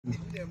All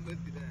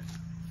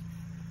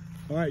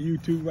right,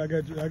 YouTube,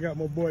 I got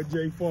my boy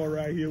Jay Farr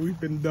right here. We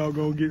finna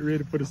doggone get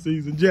ready for the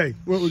season. Jay,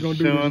 what we gonna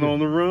do? Sean on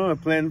the run,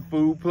 planting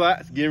food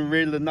plots, getting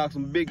ready to knock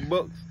some big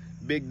bucks,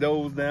 big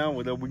does down,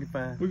 whatever we can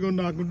find. We're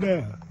gonna knock them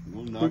down.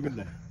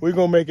 We're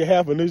gonna make it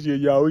happen this year,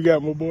 y'all. We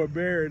got my boy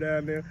Barry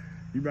down there.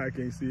 You might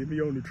can't see him. He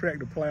on the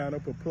tractor plowing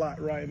up a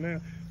plot right now.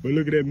 But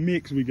look at that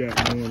mix we got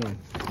going on.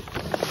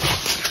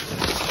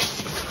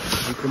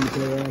 We finna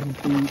plow out some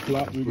food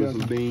plot. We got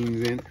some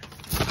beans in it.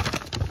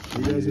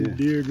 We got some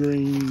deer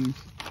greens.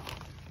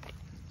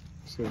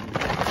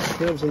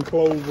 Some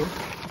clover.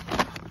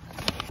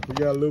 We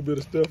got a little bit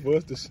of stuff for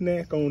us to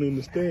snack on in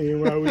the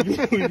stand while we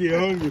get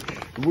hungry.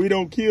 If we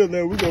don't kill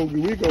them, we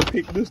gonna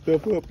pick this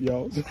stuff up,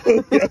 y'all. So,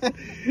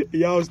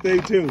 y'all stay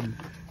tuned.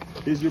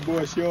 It's your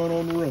boy Sean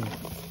on the run.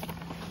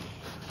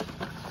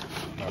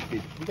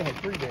 We got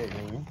 3 bags,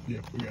 man. Yeah,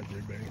 we got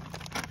 3 bags.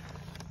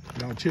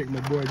 Y'all check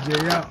my boy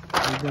Jay out.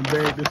 We're gonna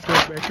bag this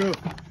stuff back up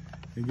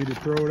and get it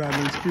thrown out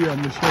in the field.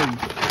 I'm gonna show you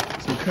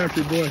some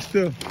country boy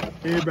stuff.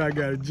 Everybody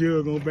got a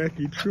jug on back of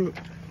your truck.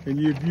 And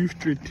if you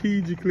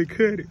strategically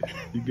cut it,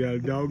 you got a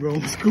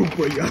doggone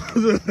scooper, y'all.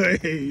 So,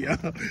 hey,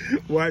 y'all,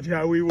 watch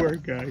how we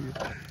work out here.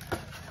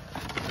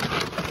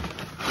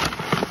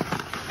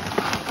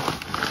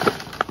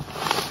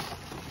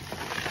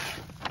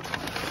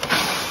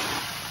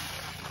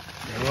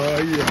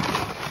 Oh, yeah.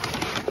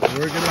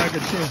 Working like a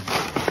champ.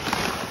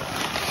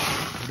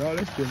 But all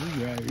that stuff we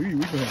got, we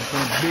gonna have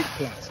some big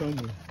plot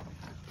somewhere.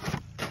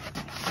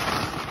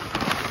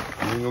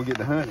 You ain't gonna get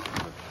the honey.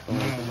 No,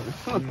 you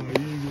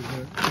ain't get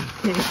that.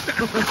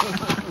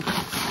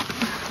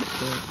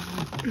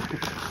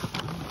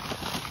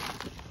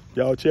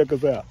 Y'all check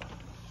us out.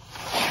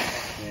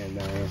 And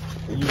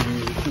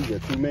you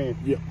got 2 men.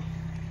 Yep.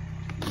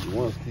 You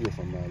want to steal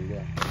somebody,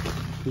 yeah.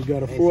 We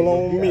got a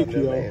full-on mix,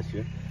 y'all.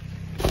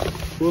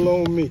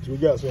 Full-on mix. We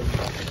got some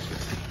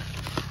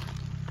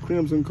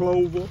crimson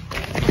clover. We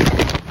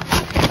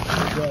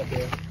got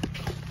that.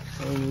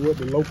 I don't know what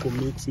the local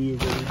mix is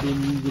that we've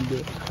been using,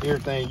 but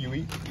everything you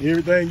eat.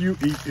 Everything you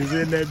eat is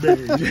in that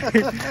bag, Jay.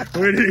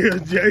 What it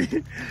is,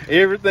 Jay?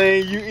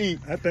 Everything you eat.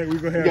 I think we're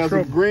gonna have trouble.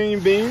 Got some green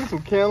beans,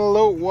 some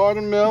cantaloupe,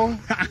 watermelon,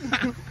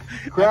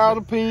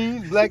 crowder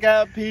peas,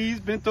 black-eyed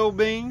peas, pinto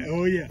beans.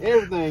 Oh yeah.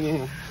 Everything in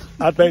here.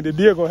 I think the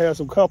deer gonna have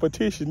some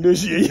competition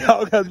this year,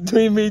 y'all. Cause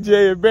between me,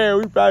 Jay, and Barry,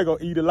 we probably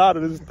gonna eat a lot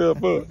of this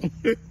stuff up.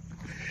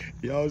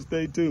 Y'all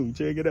stay tuned.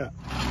 Check it out.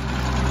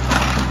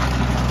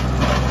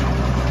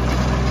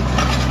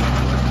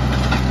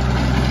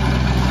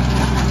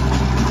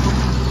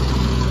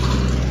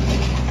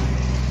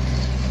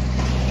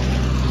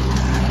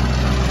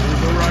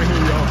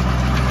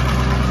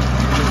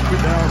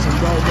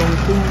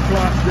 Food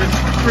plot, just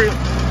strip,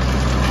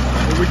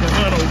 and we can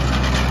hunt over.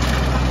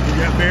 We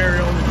got Barry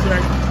on the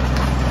tractor.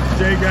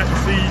 Jay got the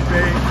seed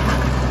bag.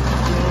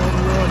 We're on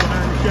the run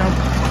behind the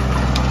camera.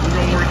 We're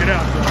gonna work it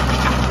out, y'all.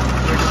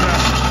 Check us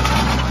out.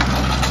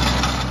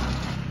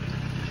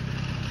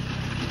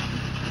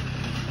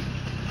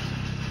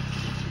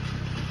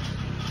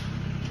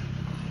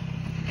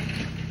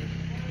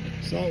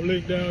 Salt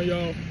lick down,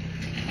 y'all.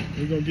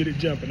 We're gonna get it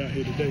jumping out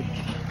here today.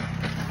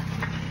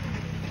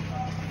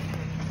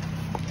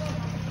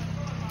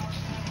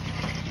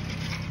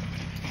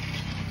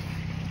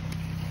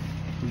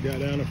 We got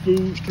down a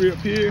food strip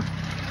here.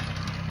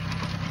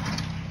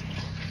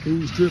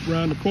 Food strip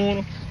around the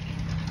corner.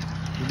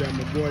 We got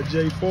my boy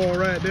Jay Farr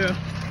right there.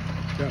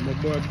 Got my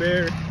boy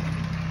Barry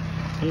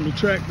on the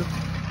tractor.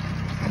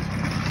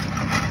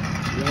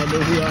 Y'all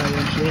know who I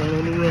am, Sean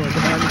on the run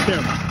behind the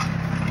camera.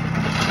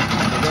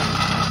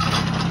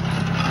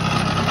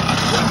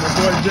 Got my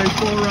boy Jay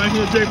Farr right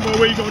here. Jay Farr,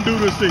 what you gonna do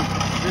this season?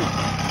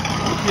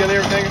 Kill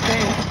everything in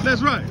can.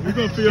 That's right. We're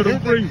gonna fill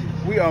them freezers.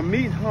 We are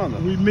meat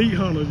hunters. We meat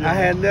hunters. I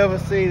had never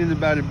seen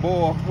anybody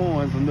boil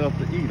horns enough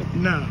to eat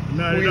them. Nah,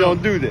 we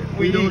don't do that.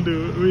 We don't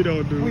do it. We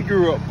don't do it. We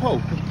grew up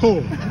poor.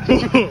 Poor.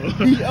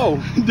 P.O.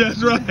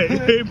 That's right.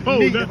 Hey, poor.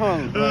 Meat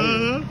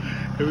hunters.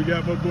 And we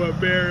got my boy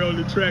Barry on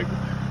the tractor.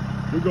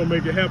 We're gonna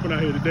make it happen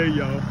out here today,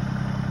 y'all.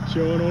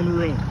 Showing on the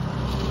run.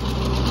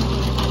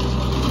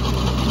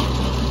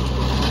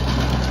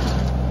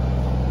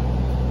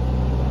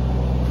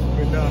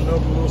 Down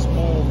another little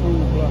small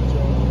food plot,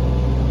 y'all.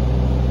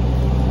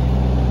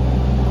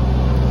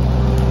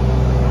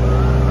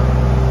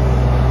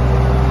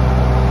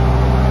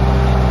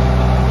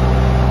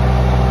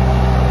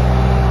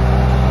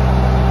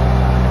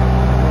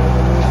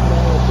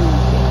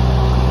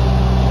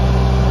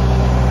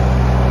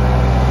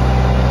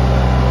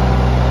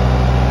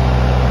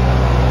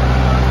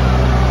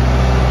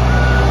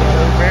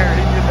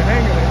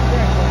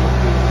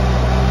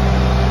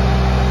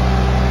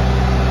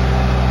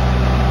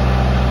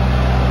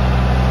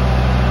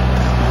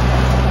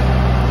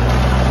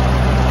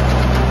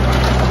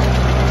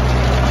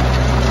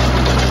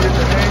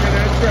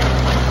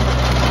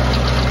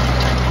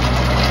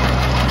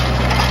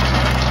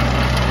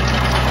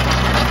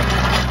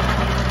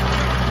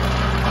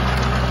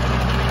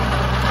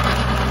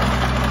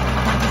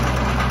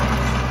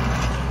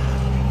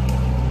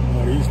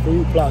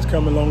 Spots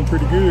coming along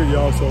pretty good,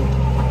 y'all. So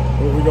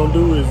what we're gonna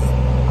do is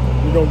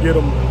we're gonna get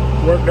them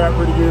worked out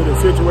pretty good and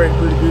situated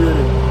pretty good,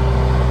 and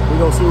we're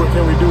gonna see what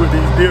can we do with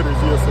these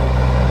builders here. So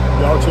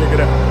y'all check it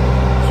out.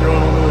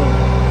 Showing on the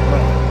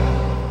run.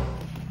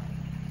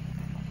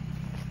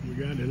 We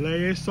got the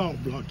last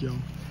salt block, y'all.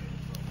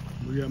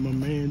 We got my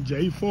man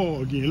Jay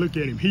Fall again. Look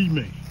at him,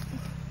 he-man.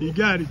 He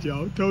got it,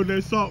 y'all. Told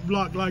that salt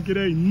block like it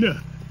ain't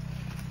nothing.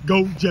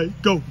 Go, Jay,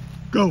 go,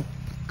 go,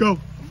 go,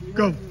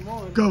 go,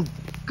 go,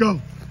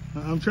 go.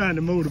 I'm trying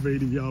to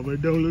motivate him, y'all, but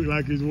it don't look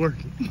like it's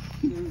working.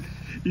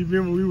 You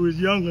remember we was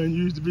younger and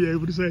used to be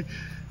able to say,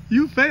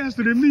 you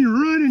faster than me,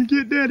 run and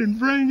get that and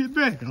bring it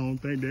back. I don't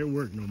think that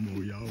work no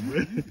more, y'all.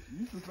 But You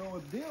used to throw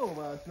a deer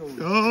over our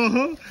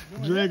shoulders.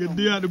 Drag a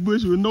deer out the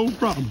bush with no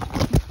problem.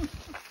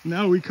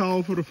 Now we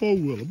call for the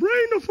four-wheeler.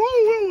 Bring the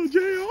four-wheeler,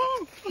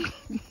 JR.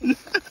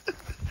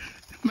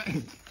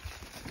 Man,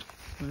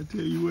 I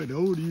tell you what, the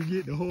older you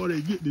get, the harder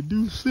you get to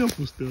do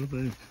simple stuff,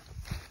 ain't it?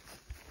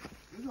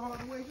 It's hard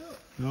to wake up.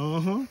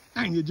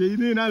 Dang it, Jay,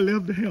 then I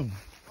left the helmet.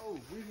 Oh,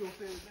 we gonna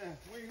stay down.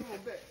 We ain't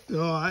going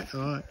back.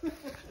 All right.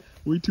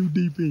 We too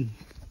deep in.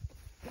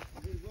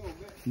 We ain't going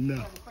back. No. I'm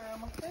trying to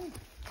find my thing.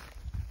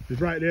 It's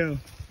right there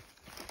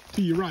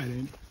to your right,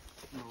 ain't it?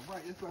 No,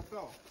 right, that's what I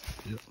thought.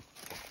 Yep.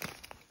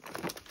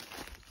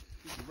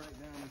 It's right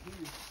down the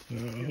hill.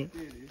 Uh-huh. Yes,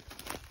 there it is.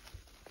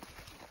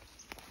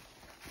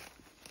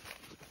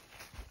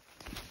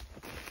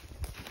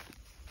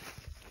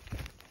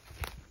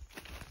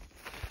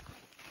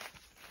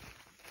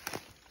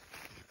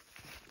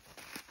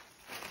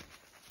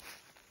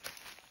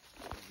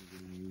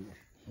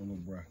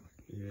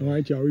 All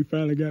right, y'all, we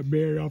finally got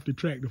Barry off the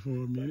tractor for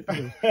a minute.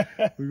 So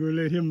we're going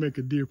to let him make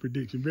a deer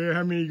prediction. Barry,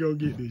 how many you going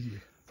to get this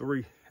year?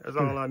 3. That's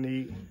all I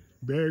need.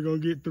 Barry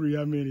going to get 3.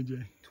 How many,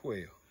 Jay?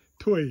 12.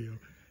 12.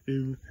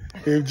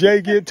 If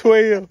Jay get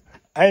 12,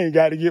 I ain't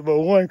got to get but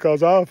 1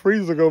 because our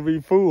freezer going to be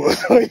full.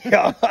 So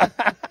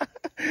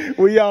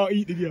we all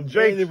eat together.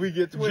 Jay, if we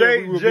get 12,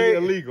 we will be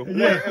illegal.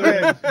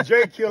 Yeah,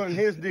 Jay killing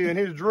his deer in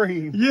his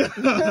dream. Yeah.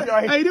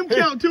 Hey, them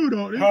count too,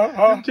 don't they?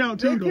 Them count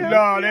too, don't they?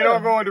 No, they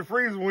don't go in the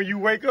freezer. When you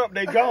wake up,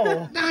 they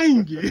gone.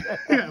 Dang it.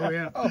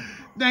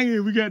 Dang it,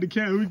 we got to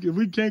count.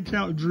 We can't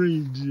count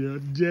dreams, yeah.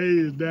 Jay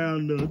is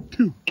down to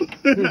 2.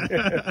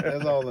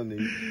 That's all I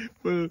need.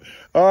 Well,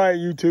 all right,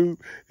 YouTube.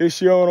 It's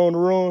Sean on the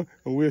run,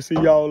 and we'll see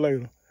y'all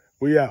later.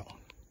 We out.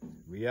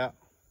 We out.